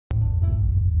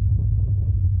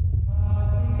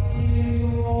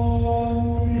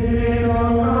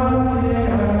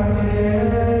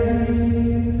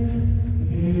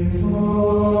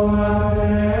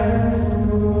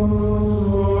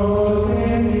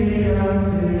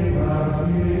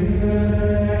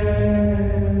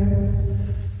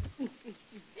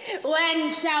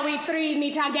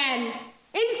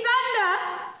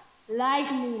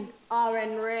lightning or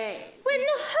in rain. When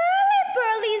the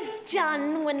hurly-burly's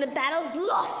done, when the battle's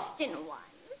lost and won.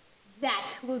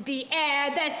 That will be ere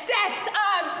the sets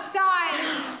of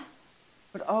sun.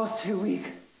 But all's too weak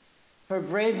for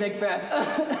brave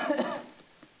Macbeth.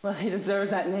 Well, he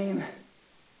deserves that name.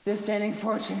 Disdaining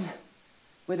fortune,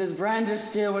 with his brandished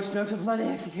steel which smoked a bloody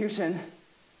execution.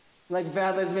 Like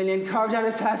Valor's minion, carved out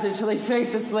his passage till he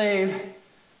faced the slave,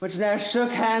 which ne'er shook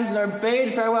hands nor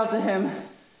bade farewell to him,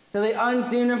 till he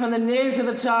unseamed him from the nave to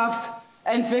the chops,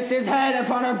 and fixed his head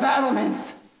upon our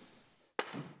battlements.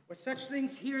 Were such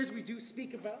things here as we do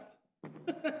speak about?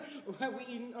 Or have we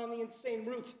eaten on the insane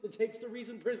root that takes the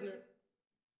reason prisoner?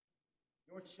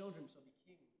 Your children shall be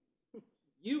kings.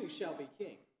 You shall be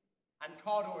king. And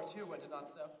Cawdor too, went it not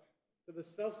so? To the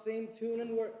self-same tune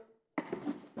and word.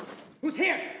 Who's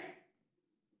here?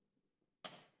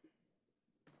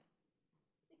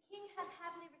 The king hath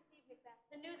happily received, Macbeth,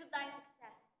 the news of thy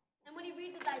success. And when he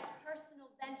reads of thy personal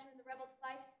venture in the rebels'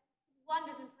 fight, his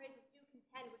wonders and praises do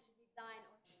contend which should be thine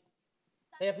or his.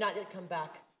 They have not yet come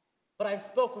back, but I have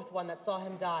spoke with one that saw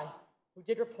him die, who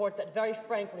did report that very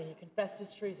frankly he confessed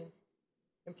his treasons,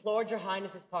 implored your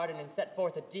highness's pardon, and set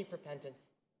forth a deep repentance.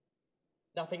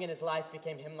 Nothing in his life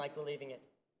became him like believing it.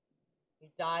 He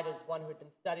died as one who had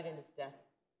been studied in his death,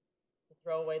 to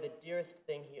throw away the dearest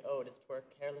thing he owed as 'twere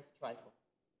a careless trifle.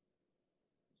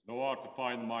 There's no art to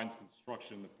find the mind's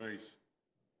construction in the face.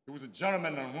 He was a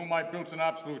gentleman on whom I built an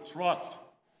absolute trust.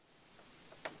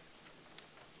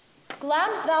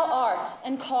 Glamis thou art,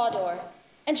 and Cawdor,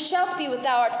 and shalt be what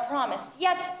thou art promised.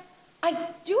 Yet, I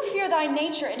do fear thy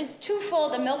nature. It is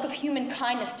twofold the milk of human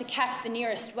kindness to catch the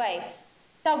nearest way.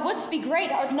 Thou wouldst be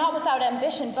great, art not without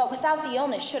ambition, but without the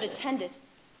illness should attend it.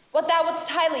 What thou wouldst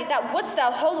highly, that wouldst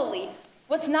thou holily,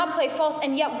 wouldst not play false,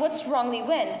 and yet wouldst wrongly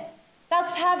win.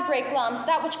 Thou'st have, great Glamis,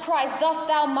 that which cries, thus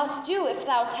thou must do if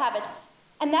thou'st have it,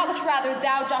 and that which rather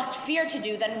thou dost fear to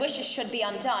do than wishes should be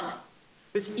undone.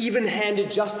 This even-handed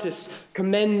justice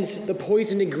commends the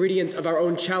poisoned ingredients of our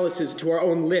own chalices to our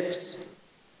own lips.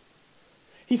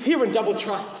 He's here in double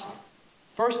trust.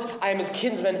 First, I am his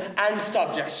kinsman and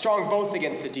subject, strong both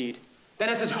against the deed. Then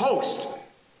as his host,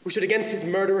 who should against his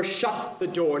murderer shut the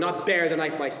door, not bear the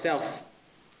knife myself.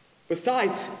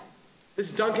 Besides,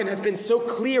 this Duncan hath been so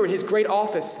clear in his great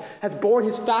office, hath borne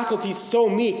his faculties so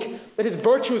meek, that his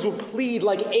virtues will plead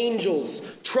like angels,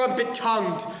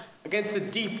 trumpet-tongued, against the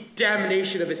deep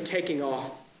damnation of his taking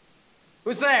off.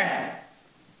 Who's there?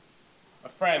 A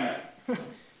friend.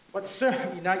 What, sir?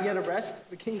 You not yet abreast?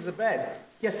 The king's abed.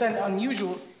 He's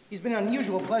been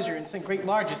unusual pleasure and sent great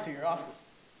largesse to your office.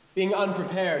 Being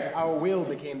unprepared, our will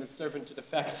became the servant to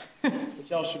defect,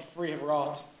 which else should free have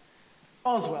wrought.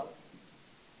 All's well.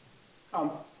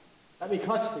 Come, let me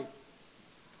clutch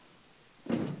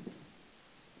thee.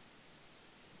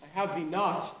 I have thee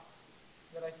not,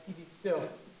 yet I see thee still.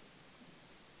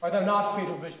 Art thou not,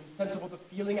 fatal vision, sensible to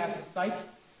feeling as to sight?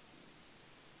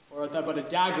 Or art thou but a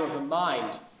dagger of the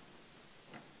mind?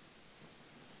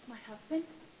 My husband?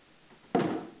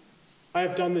 I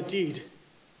have done the deed.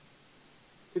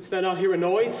 Didst thou not hear a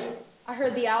noise? I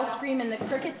heard the owl scream and the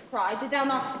crickets cry. Did thou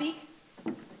not speak?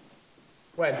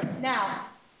 When? Now.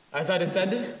 As I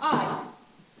descended? I.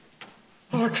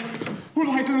 Hark! Who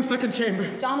lies in the second chamber?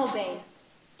 Donald Bane.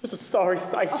 'Tis a sorry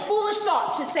sight. A foolish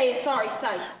thought to say a sorry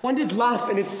sight. One did laugh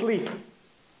in his sleep,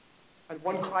 and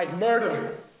one cried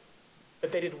murder,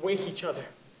 that they did wake each other.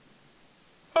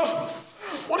 Oh,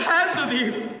 what hands are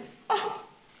these? Oh,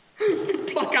 they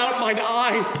pluck out mine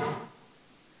eyes.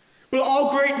 Will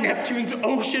all great Neptune's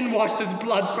ocean wash this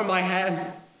blood from my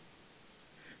hands?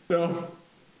 No.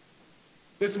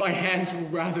 This my hands will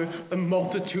rather the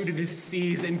multitudinous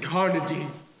seas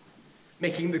incarnadine,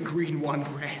 making the green one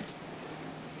red.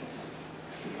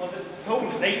 Was it so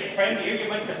late, friend, ere you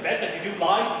went to bed, that you do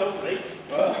lie so late?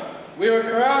 We were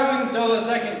carousing till the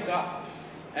second clock.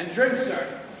 And drink,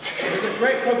 sir, is a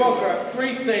great provoker of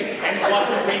three things. And what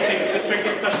three things does drink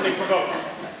especially provoke?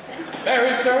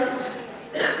 Very, sir.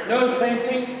 Nose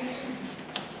painting,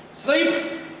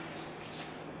 sleep,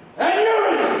 and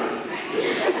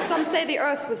urine. Some say the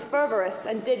earth was fervorous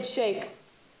and did shake. It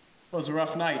was a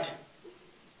rough night.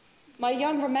 My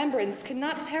young remembrance could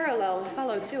not parallel a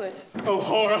fellow to it. Oh,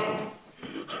 horror!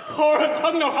 Horror,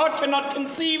 tongue nor heart cannot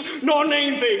conceive nor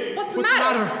name thee! What's the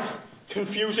matter?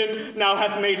 Confusion now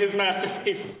hath made his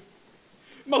masterpiece.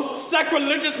 Most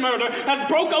sacrilegious murder hath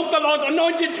broke out the Lord's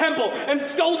anointed temple and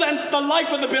stole thence the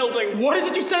life of the building. What is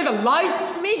it you say, the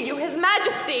life? Me, you, his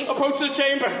majesty. Approach the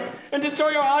chamber and destroy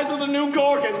your eyes with a new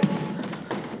gorgon.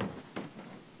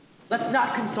 Let's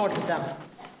not consort with them.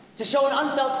 To show an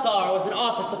unfelt sorrow is an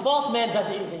office a false man does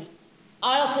easy.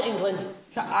 I'll to England,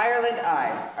 To Ireland,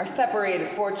 aye. Our separated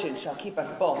fortune shall keep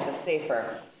us both the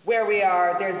safer. Where we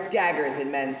are, there's daggers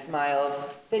in men's smiles.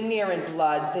 The near in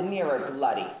blood, the nearer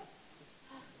bloody.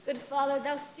 Good Father,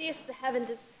 thou seest the heavens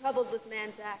is troubled with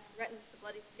man's act, threatens the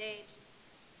bloody stage.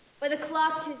 By the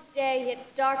clock 'tis day,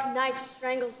 yet dark night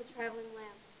strangles the traveling lamp.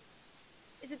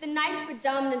 Is it the night's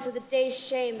predominance or the day's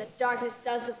shame that darkness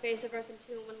does the face of earth and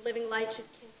tomb when living light should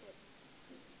kiss it?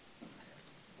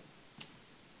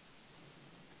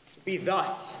 To be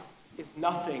thus is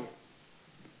nothing,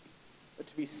 but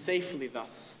to be safely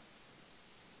thus.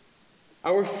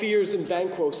 Our fears in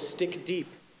Banquo stick deep,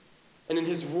 and in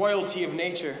his royalty of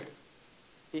nature,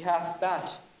 he hath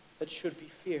that should be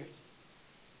feared.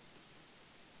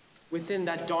 Within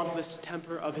that dauntless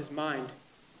temper of his mind,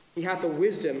 he hath a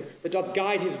wisdom that doth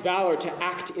guide his valor to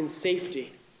act in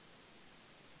safety.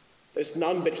 There's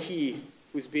none but he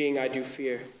whose being I do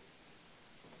fear.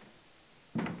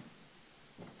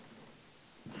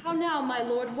 How now, my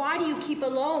lord, why do you keep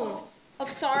alone? Of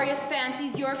sorriest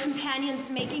fancies your companions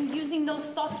making, using those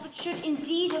thoughts which should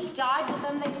indeed have died with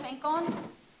them they think on?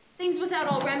 Things without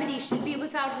all remedy should be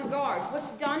without regard.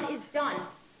 What's done is done.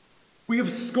 We have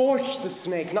scorched the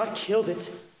snake, not killed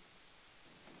it.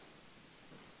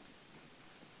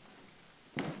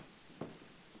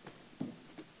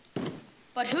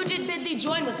 But who did bid thee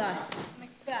join with us?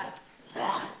 Macbeth.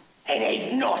 And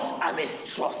it's not a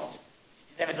mistrust.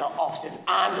 There is our officers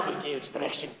and what we do to the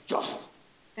direction just.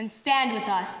 Then stand with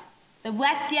us. The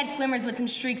west yet glimmers with some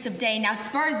streaks of day, now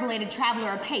spurs the lated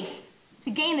traveler apace. To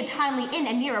gain the timely in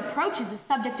and near approach is the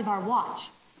subject of our watch.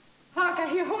 Hark, I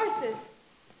hear horses.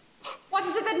 What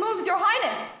is it that moves your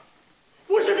highness?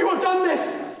 Which of you have done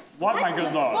this? What, my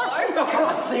good lord? Thou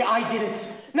cannot say I did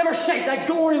it. Never shake that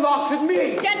gory locks at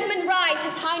me. Gentlemen, rise.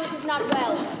 His highness is not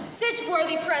well. Sit,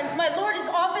 worthy friends. My lord is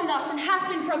often thus, and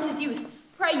hath been from his youth.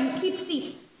 Pray you, keep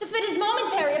seat. The fit is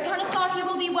momentary. Upon a thought he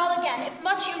will be well again. If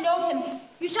much you note him,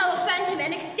 you shall offend him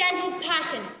and extend his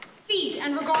passion. Feed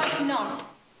and regard him not.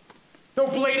 Though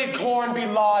bladed corn be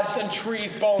lodged and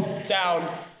trees blown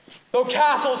down, though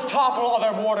castles topple all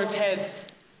their warders' heads,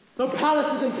 though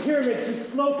palaces and pyramids do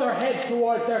slope their heads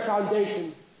toward their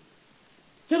foundations,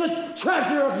 till the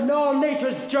treasure of all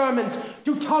nature's Germans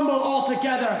do tumble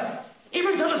altogether,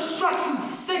 even till destruction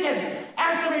sicken,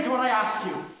 answer me to what I ask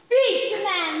you. Speak,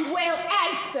 demand, will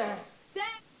answer.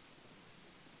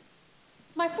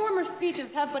 My former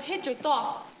speeches have but hid your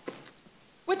thoughts,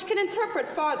 which can interpret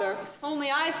farther. Only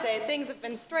I say things have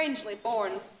been strangely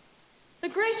born. The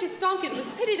gracious Duncan was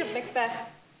pitied of Macbeth.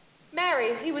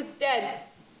 Marry, he was dead.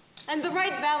 And the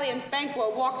right valiant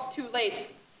Banquo walked too late,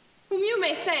 whom you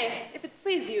may say, if it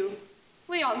please you,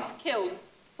 Fleance killed,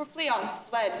 for Fleance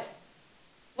fled.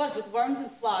 What, with worms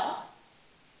and flies?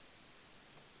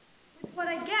 With what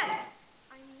I get,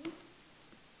 I mean.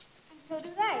 And so do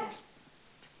they.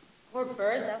 Poor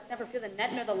bird, thou'st never feel the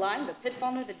net nor the line, the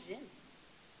pitfall nor the gin.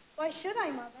 Why should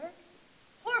I, mother?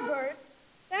 Poor birds,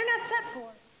 they're not set for.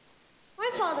 My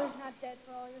father's not dead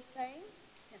for all you're saying.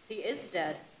 Yes, he is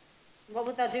dead. What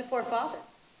wilt thou do for a father?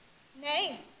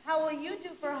 Nay, how will you do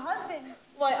for a husband?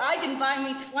 Why, I can buy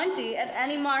me 20 at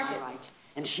any market. Right.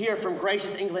 And here from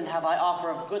gracious England have I offer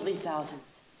of goodly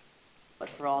thousands. But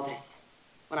for all this,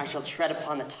 when I shall tread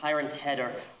upon the tyrant's head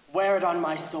or wear it on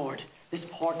my sword, this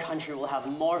poor country will have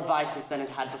more vices than it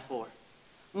had before.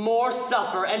 More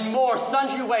suffer and more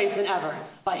sundry ways than ever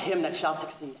by him that shall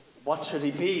succeed. What should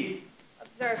he be?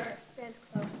 Observe her. Stand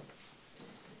close.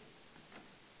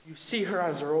 You see her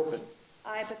eyes are open.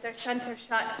 Aye, but their scents are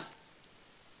shut.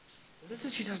 What is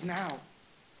it she does now?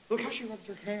 Look how she rubs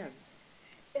her hands.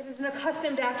 It is an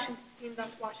accustomed action to seem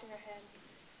thus washing her hands.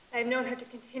 I have known her to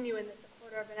continue in this a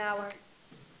quarter of an hour.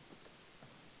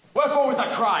 Wherefore was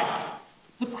that cry?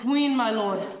 The queen, my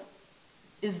lord,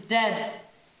 is dead.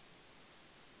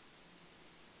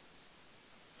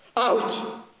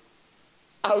 Out!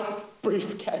 Out,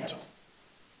 brief candle.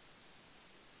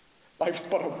 Life's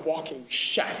but a walking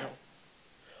shadow.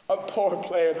 A poor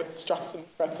player that struts and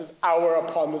frets his hour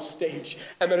upon the stage,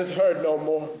 and that is heard no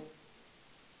more.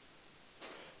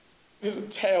 It is a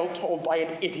tale told by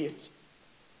an idiot,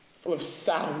 full of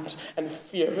sound and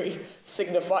fury,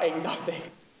 signifying nothing.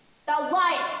 Thou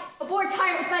liest! Abhor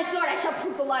tyrant with my sword, I shall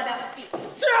prove the lie thou speakst.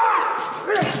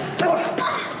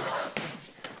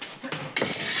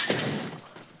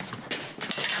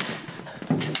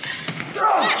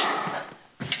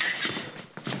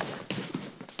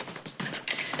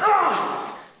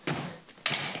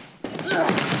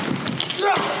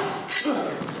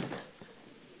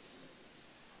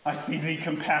 I see thee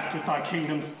compassed with thy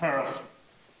kingdom's pearl,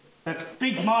 that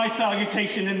speak my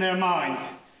salutation in their minds,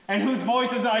 and whose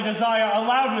voices I desire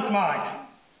aloud with mine.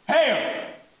 Hail!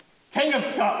 King of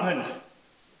Scotland!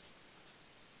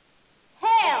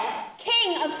 Hail,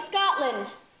 King of Scotland!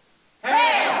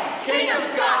 Hail, King of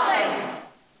Scotland!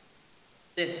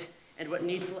 This, and what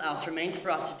needful else remains for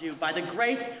us to do, by the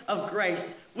grace of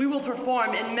grace, we will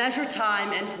perform in measure,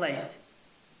 time, and place.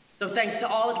 So thanks to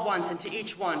all at once and to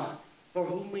each one for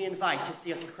whom we invite to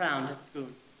see us crowned at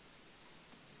Scone.